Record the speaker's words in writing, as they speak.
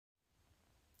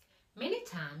Many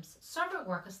times, servant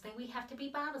workers think we have to be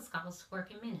Bible scholars to work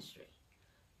in ministry.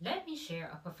 Let me share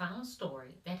a profound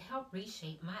story that helped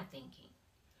reshape my thinking.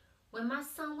 When my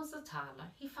son was a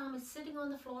toddler, he found me sitting on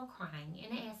the floor crying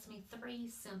and asked me three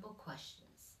simple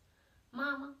questions.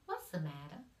 Mama, what's the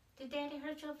matter? Did Daddy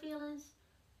hurt your feelings?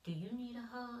 Do you need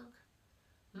a hug?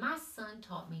 My son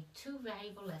taught me two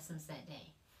valuable lessons that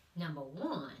day. Number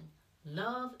one,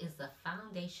 love is the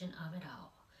foundation of it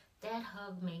all. That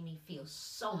hug made me feel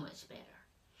so much better.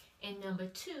 And number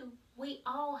two, we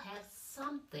all have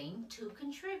something to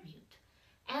contribute.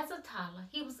 As a toddler,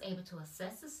 he was able to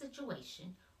assess the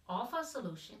situation, offer a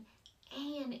solution,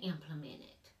 and implement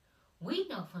it. We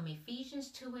know from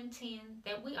Ephesians 2 and 10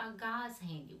 that we are God's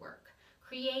handiwork,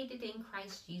 created in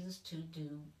Christ Jesus to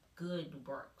do good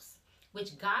works,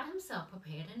 which God Himself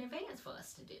prepared in advance for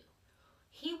us to do.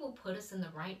 He will put us in the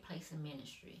right place in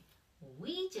ministry.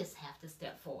 We just have to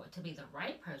step forward to be the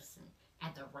right person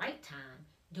at the right time,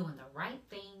 doing the right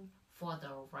thing for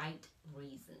the right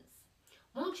reasons.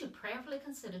 Won't you prayerfully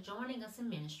consider joining us in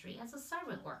ministry as a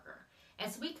servant worker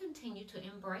as we continue to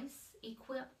embrace,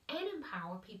 equip, and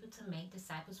empower people to make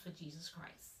disciples for Jesus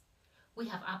Christ? We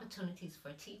have opportunities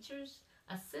for teachers,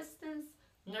 assistants,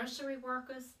 nursery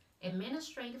workers,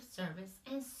 administrative service,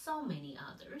 and so many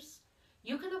others.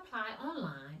 You can apply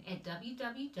online at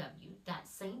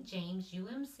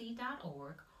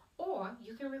www.stjamesumc.org or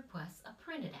you can request a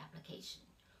printed application.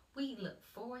 We look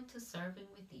forward to serving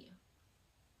with you.